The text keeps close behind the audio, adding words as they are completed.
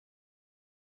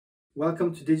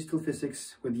Welcome to Digital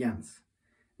Physics with Jens.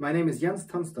 My name is Jens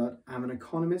Tunstad. I'm an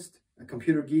economist, a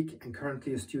computer geek, and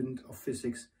currently a student of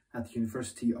physics at the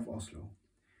University of Oslo.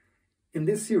 In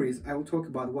this series, I will talk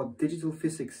about what digital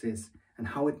physics is and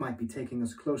how it might be taking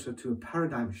us closer to a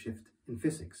paradigm shift in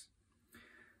physics.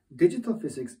 Digital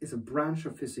physics is a branch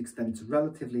of physics that is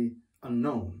relatively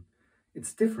unknown.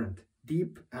 It's different,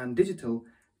 deep, and digital,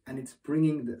 and it's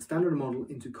bringing the standard model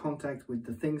into contact with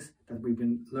the things that we've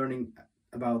been learning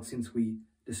about since we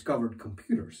discovered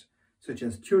computers, such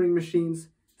as Turing machines,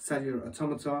 cellular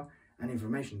automata, and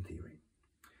information theory.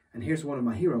 And here's one of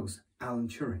my heroes, Alan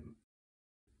Turing.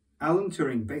 Alan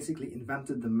Turing basically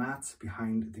invented the maths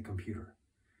behind the computer.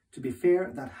 To be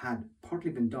fair, that had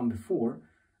partly been done before,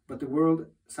 but the world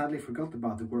sadly forgot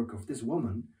about the work of this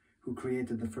woman who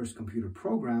created the first computer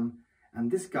program and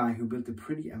this guy who built a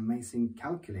pretty amazing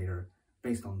calculator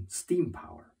based on steam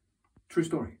power. True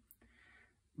story.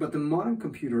 But the modern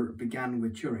computer began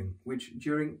with Turing, which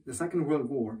during the Second World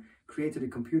War created a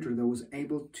computer that was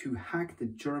able to hack the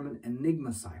German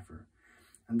Enigma cipher,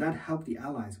 and that helped the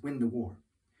Allies win the war.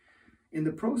 In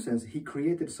the process, he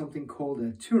created something called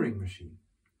a Turing machine.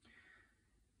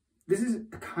 This is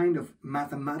a kind of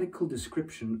mathematical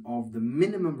description of the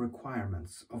minimum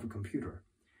requirements of a computer.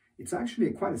 It's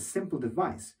actually quite a simple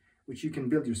device, which you can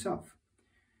build yourself.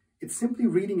 It's simply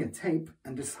reading a tape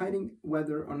and deciding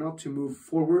whether or not to move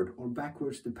forward or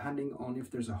backwards depending on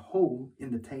if there's a hole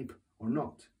in the tape or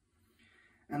not.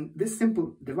 And this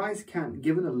simple device can,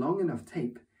 given a long enough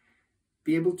tape,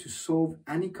 be able to solve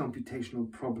any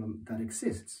computational problem that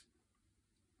exists.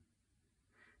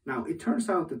 Now, it turns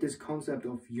out that this concept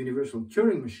of universal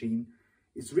Turing machine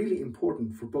is really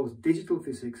important for both digital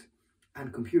physics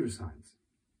and computer science.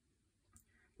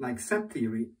 Like set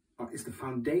theory is the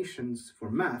foundations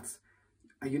for maths,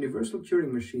 a universal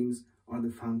Turing machines are the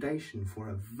foundation for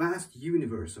a vast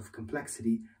universe of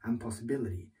complexity and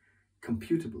possibility,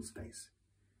 computable space.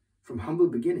 From humble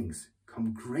beginnings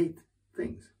come great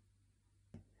things.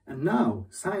 And now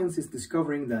science is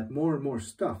discovering that more and more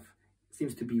stuff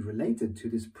seems to be related to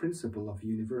this principle of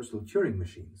universal Turing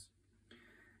machines.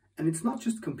 And it's not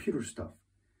just computer stuff.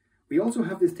 We also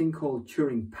have this thing called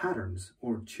Turing patterns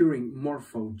or Turing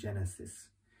morphogenesis,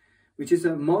 which is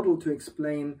a model to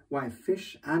explain why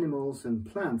fish, animals, and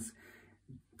plants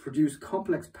produce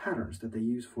complex patterns that they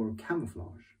use for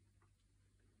camouflage.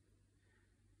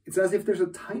 It's as if there's a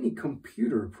tiny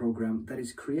computer program that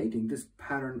is creating this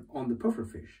pattern on the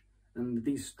pufferfish and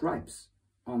these stripes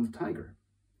on the tiger.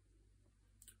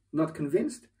 Not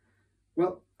convinced?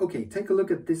 Well, okay, take a look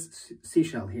at this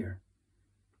seashell here,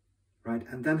 right?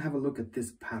 And then have a look at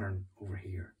this pattern over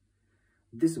here.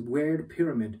 This weird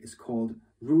pyramid is called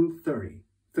Rule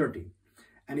 30,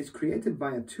 and it's created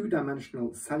by a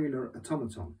two-dimensional cellular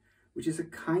automaton, which is a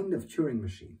kind of Turing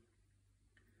machine.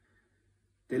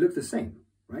 They look the same,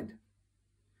 right?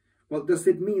 Well, does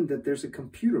it mean that there's a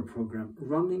computer program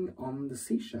running on the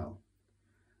seashell?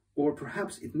 Or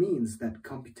perhaps it means that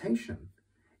computation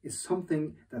is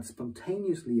something that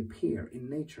spontaneously appears in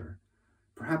nature.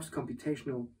 Perhaps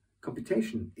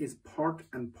computation is part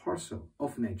and parcel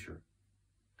of nature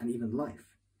and even life.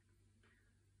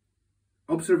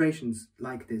 Observations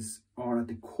like this are at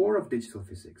the core of digital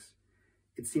physics.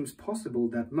 It seems possible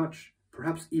that much,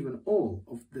 perhaps even all,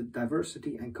 of the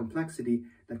diversity and complexity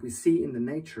that we see in the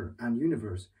nature and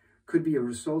universe could be a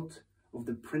result of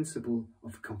the principle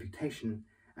of computation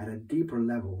at a deeper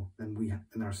level than we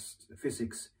in our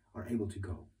physics are able to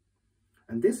go.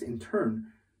 And this in turn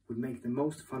would make the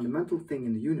most fundamental thing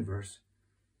in the universe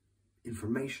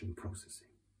information processing.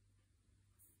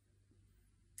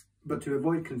 But to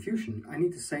avoid confusion, I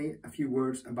need to say a few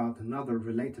words about another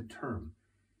related term,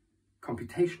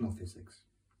 computational physics.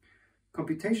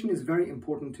 Computation is very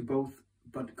important to both,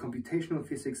 but computational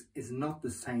physics is not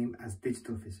the same as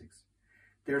digital physics.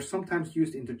 They are sometimes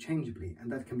used interchangeably,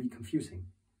 and that can be confusing.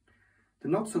 The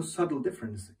not so subtle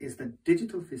difference is that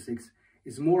digital physics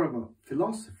is more of a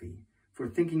philosophy for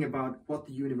thinking about what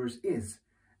the universe is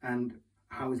and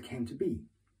how it came to be,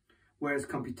 whereas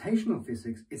computational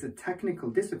physics is a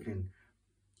technical discipline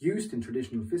used in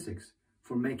traditional physics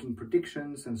for making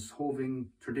predictions and solving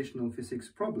traditional physics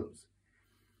problems.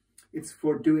 It's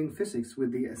for doing physics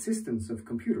with the assistance of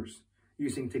computers,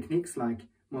 using techniques like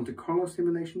Monte Carlo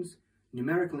simulations,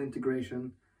 numerical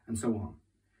integration, and so on.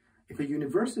 If a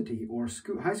university or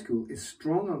high school is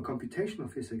strong on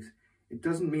computational physics, it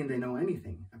doesn't mean they know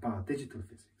anything about digital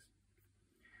physics.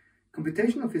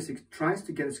 Computational physics tries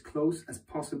to get as close as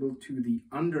possible to the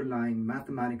underlying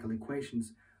mathematical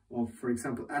equations of, for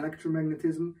example,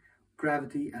 electromagnetism,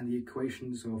 gravity, and the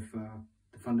equations of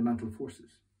the fundamental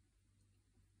forces.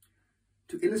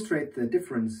 To illustrate the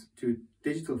difference to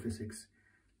digital physics,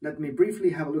 let me briefly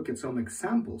have a look at some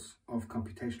examples of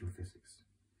computational physics.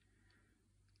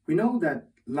 We know that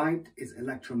light is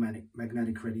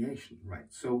electromagnetic radiation, right?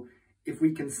 So if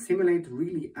we can simulate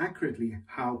really accurately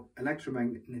how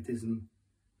electromagnetism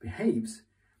behaves,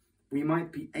 we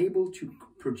might be able to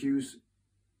produce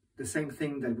the same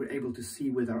thing that we're able to see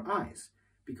with our eyes,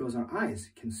 because our eyes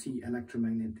can see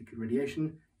electromagnetic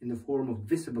radiation in the form of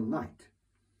visible light.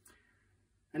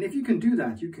 And if you can do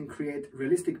that, you can create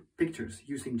realistic pictures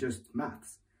using just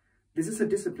maths. This is a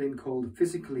discipline called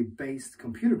physically based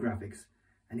computer graphics,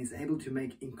 and is able to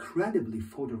make incredibly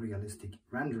photorealistic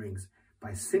renderings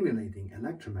by simulating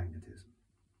electromagnetism.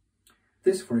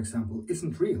 This, for example,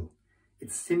 isn't real.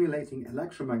 It's simulating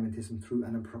electromagnetism through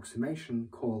an approximation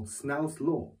called Snell's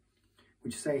law,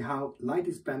 which say how light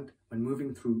is bent when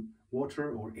moving through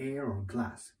water or air or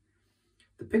glass.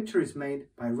 The picture is made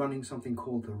by running something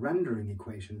called the rendering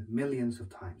equation millions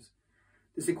of times.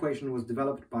 This equation was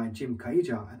developed by Jim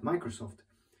Kaija at Microsoft,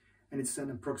 and it's an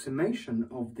approximation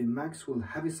of the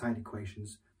Maxwell-Heaviside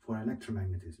equations for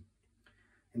electromagnetism.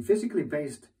 In physically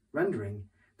based rendering,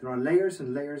 there are layers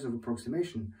and layers of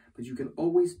approximation, but you can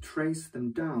always trace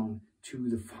them down to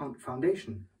the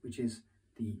foundation, which is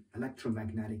the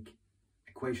electromagnetic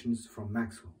equations from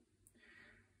Maxwell.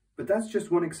 But that's just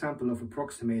one example of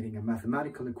approximating a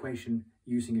mathematical equation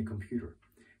using a computer.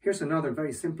 Here's another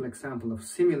very simple example of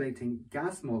simulating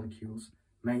gas molecules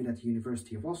made at the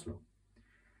University of Oslo.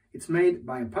 It's made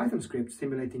by a Python script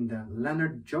simulating the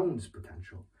Lennard-Jones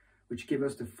potential, which gives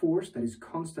us the force that is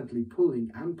constantly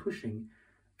pulling and pushing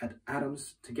at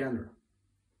atoms together.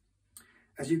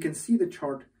 As you can see the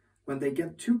chart, when they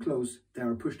get too close, they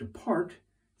are pushed apart,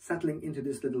 settling into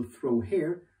this little throw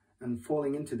here, and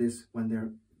falling into this when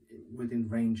they're within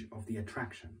range of the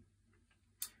attraction.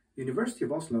 The University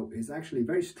of Oslo is actually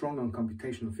very strong on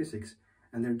computational physics,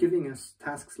 and they're giving us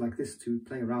tasks like this to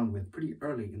play around with pretty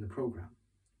early in the program.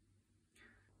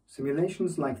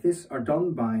 Simulations like this are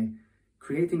done by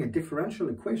creating a differential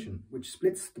equation which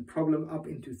splits the problem up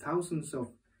into thousands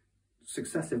of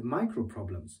successive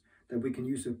micro-problems that we can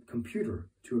use a computer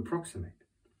to approximate.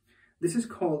 This is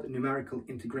called numerical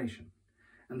integration,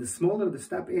 and the smaller the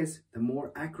step is, the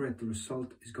more accurate the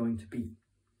result is going to be.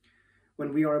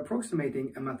 When we are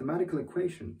approximating a mathematical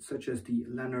equation, such as the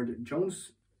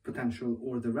Lennard-Jones potential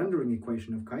or the rendering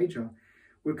equation of Kaija,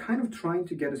 we're kind of trying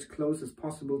to get as close as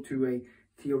possible to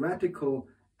a theoretical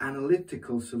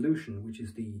analytical solution, which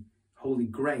is the holy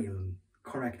grail and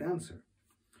correct answer.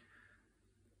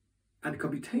 And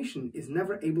computation is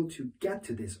never able to get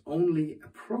to this, only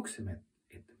approximate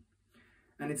it.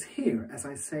 And it's here, as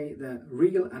I say, the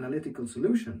real analytical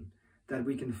solution, that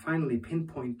we can finally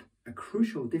pinpoint a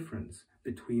crucial difference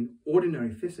between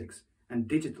ordinary physics and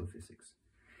digital physics.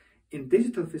 In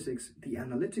digital physics, the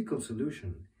analytical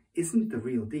solution isn't the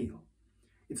real deal.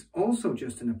 It's also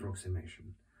just an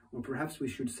approximation, or perhaps we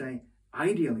should say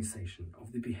idealization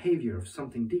of the behavior of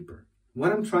something deeper.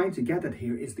 What I'm trying to get at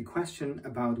here is the question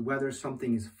about whether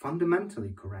something is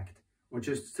fundamentally correct or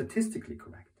just statistically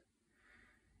correct.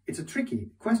 It's a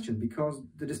tricky question because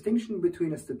the distinction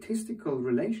between a statistical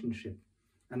relationship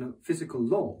and a physical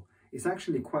law is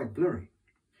actually quite blurry.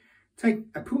 Take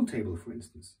a pool table, for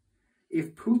instance.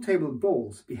 If pool table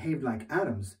balls behaved like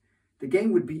atoms, the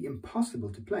game would be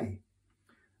impossible to play.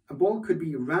 A ball could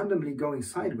be randomly going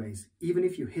sideways even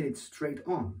if you hit it straight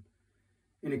on.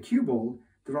 In a cue ball,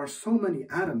 there are so many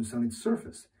atoms on its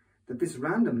surface that this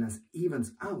randomness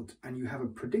evens out and you have a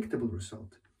predictable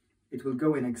result. It will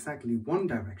go in exactly one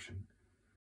direction.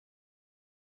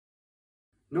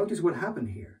 Notice what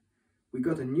happened here. We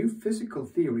got a new physical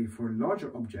theory for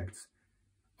larger objects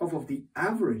of the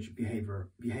average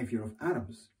behavior of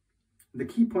atoms. The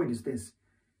key point is this: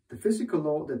 the physical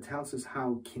law that tells us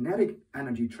how kinetic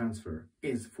energy transfer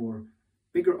is for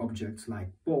bigger objects like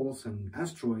balls and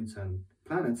asteroids and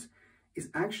planets is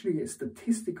actually a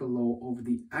statistical law of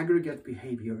the aggregate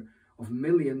behavior of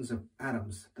millions of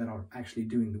atoms that are actually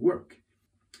doing the work.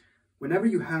 Whenever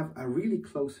you have a really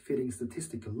close-fitting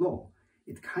statistical law,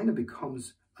 it kind of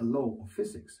becomes a law of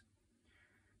physics.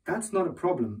 That's not a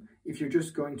problem if you're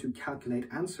just going to calculate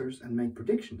answers and make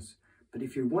predictions, but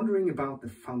if you're wondering about the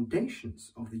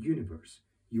foundations of the universe,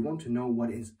 you want to know what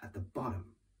is at the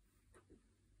bottom.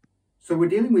 So we're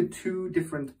dealing with two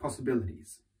different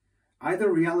possibilities.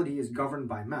 Either reality is governed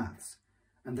by maths,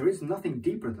 and there is nothing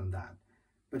deeper than that,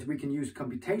 but we can use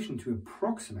computation to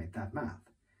approximate that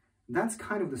math. That's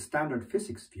kind of the standard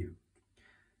physics view.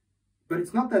 But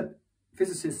it's not that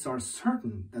physicists are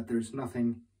certain that there's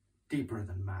nothing deeper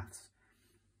than maths.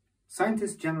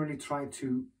 Scientists generally try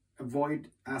to avoid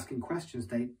asking questions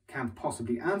they can't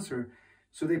possibly answer,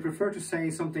 so they prefer to say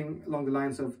something along the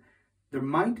lines of, there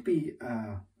might be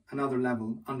another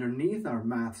level underneath our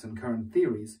maths and current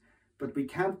theories, but we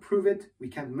can't prove it, we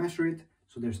can't measure it,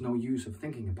 so there's no use of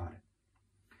thinking about it.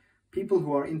 People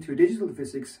who are into digital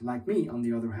physics, like me on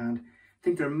the other hand,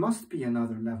 think there must be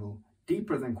another level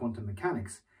deeper than quantum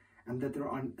mechanics, and that there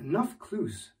are enough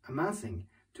clues amassing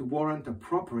to warrant a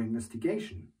proper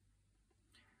investigation.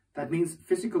 That means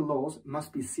physical laws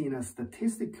must be seen as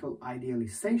statistical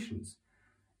idealizations,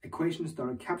 equations that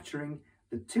are capturing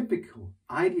the typical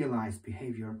idealized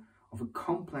behavior of a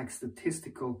complex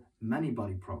statistical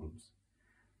many-body problems.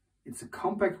 It's a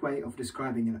compact way of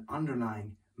describing an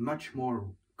underlying, much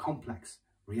more complex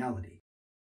reality.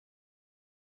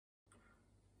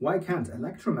 Why can't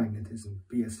electromagnetism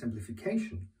be a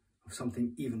simplification of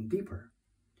something even deeper?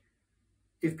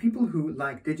 If people who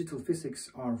like digital physics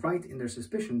are right in their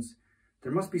suspicions,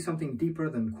 there must be something deeper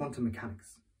than quantum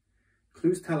mechanics.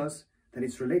 Clues tell us that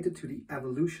it's related to the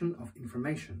evolution of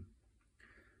information.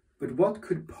 But what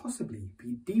could possibly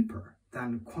be deeper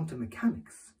than quantum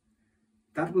mechanics?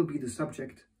 That will be the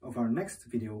subject of our next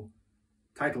video,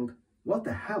 titled, "What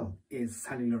the hell is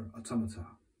cellular automata?"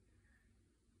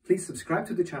 Please subscribe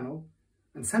to the channel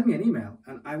and send me an email,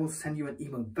 and I will send you an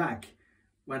email back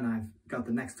when I've got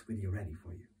the next video ready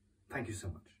for you. Thank you so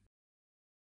much.